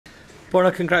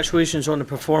Borna, congratulations on the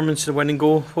performance, the winning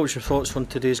goal. What was your thoughts on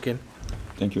today's game?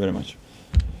 Thank you very much.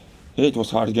 It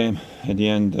was a hard game. At the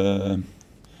end,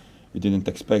 we didn't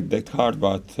expect that hard,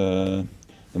 but the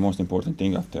most important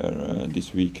thing after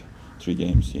this week, 3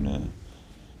 games in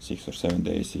 6 or 7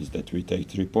 days, is that we take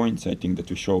 3 points. I think that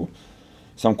we show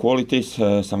some qualities,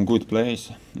 some good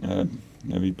plays.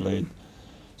 We played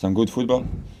some good football.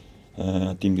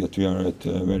 I think that we are at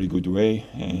a very good way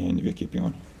and we're keeping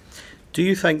on. Do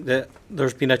you think that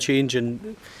there's been a change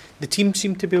in the team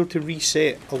seemed to be able to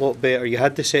reset a lot better? You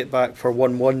had the setback for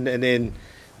 1-1 and then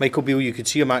Michael Beale, you could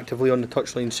see him actively on the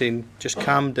touchline saying just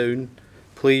calm down,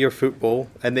 play your football,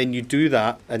 and then you do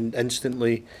that and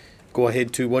instantly go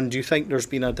ahead 2-1. Do you think there's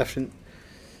been a different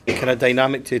kind of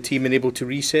dynamic to the team and able to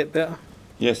reset better?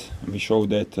 Yes, we showed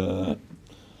that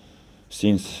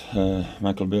since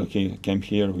Michael Beale came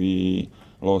here, we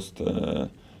lost.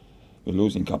 We're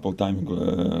losing a couple of times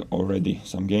already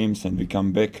some games, and we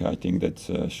come back. I think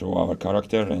that show our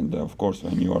character, and of course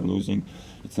when you are losing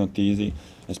it's not easy,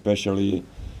 especially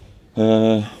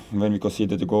when we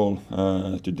conceded the goal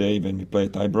today when we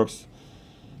played Ibrox.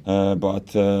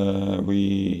 But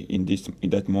we in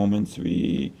that moment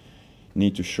we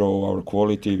need to show our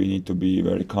quality. We need to be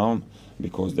very calm,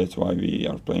 because that's why we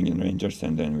are playing in Rangers,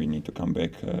 and then we need to come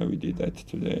back. We did that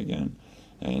today again,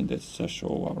 and that's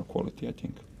show our quality, I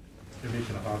think. You're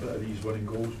making a habit of these winning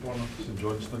goals, Borna, St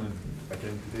Johnstone and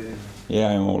again today. Yeah,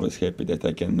 I'm always happy that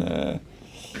I can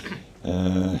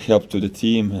help to the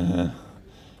team.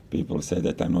 People say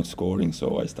that I'm not scoring,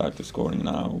 so I started scoring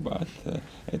now. But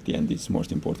at the end, it's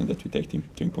most important that we take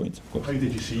 3 points, of course. How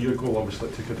did you see your goal? Obviously,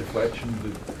 it took a deflection.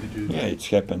 Did you? Yeah, it's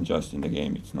happened just in the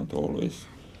game. It's not always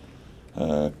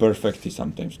perfect. It's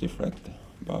sometimes deflect,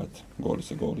 but goal is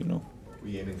a goal, you know. Were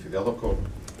you aiming for the other corner?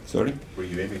 Sorry? Were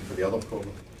you aiming for the other corner?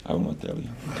 I will not tell you.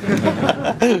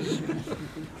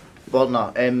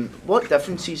 Borna, what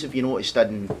differences have you noticed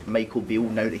in Michael Beale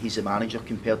now that he's a manager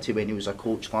compared to when he was a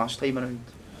coach last time around?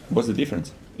 What's the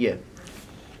difference? Yeah.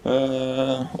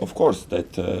 Of course,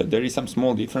 that there is some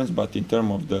small difference, but in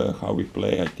terms of how we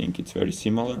play, I think it's very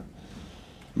similar.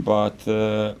 But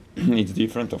it's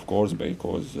different, of course,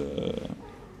 because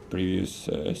previous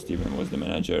Steven was the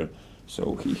manager,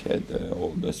 so he had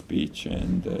all the speech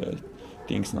and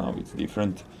things. Now it's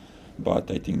different,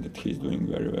 but I think that he's doing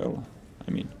very well.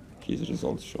 I mean, his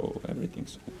results show everything,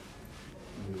 so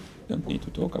don't need to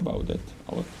talk about that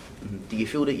a lot. Do you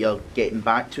feel that you're getting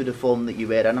back to the form that you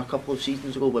were in a couple of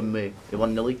seasons ago when we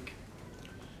won the league?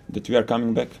 That we are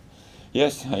coming back?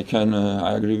 Yes, I can.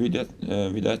 I agree with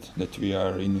that. That we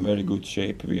are in very good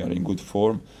shape. We are in good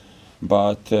form.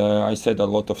 But I said a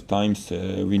lot of times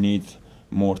we need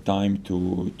more time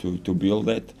to build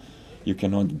that. You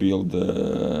cannot build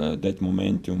that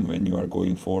momentum when you are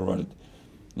going forward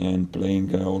and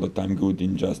playing all the time good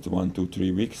in just 1, 2,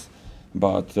 3 weeks.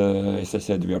 But as I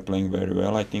said, we are playing very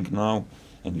well, I think, now,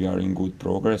 and we are in good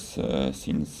progress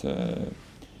since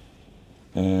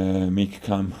Mick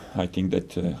come. I think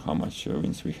that how much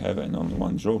wins we have and only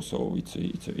 1 draw, so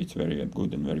it's very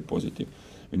good and very positive.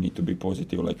 We need to be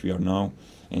positive like we are now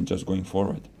and just going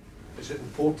forward. Is it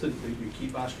important that you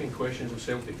keep asking questions of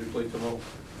Celtic who play tomorrow?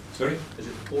 Sorry? Is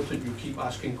it important you keep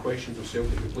asking questions of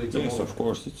Celtic who play tomorrow? Yes, of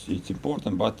course, it's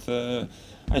important, but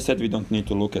I said we don't need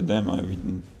to look at them. I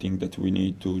think that we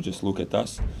need to just look at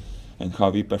us and how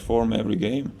we perform every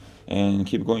game and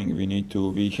keep going.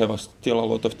 We have still a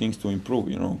lot of things to improve,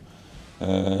 you know.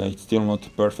 It's still not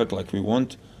perfect like we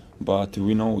want, but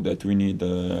we know that we need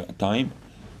time.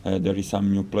 There is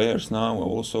some new players now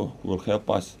also who will help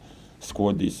us.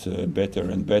 Squad is better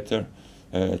and better.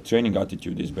 Training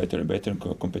attitude is better and better.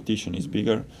 Competition is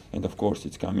bigger, and of course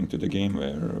it's coming to the game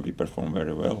where we perform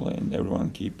very well and everyone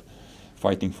keep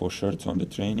fighting for shirts on the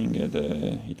training, and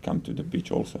it comes to the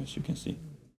pitch also, as you can see.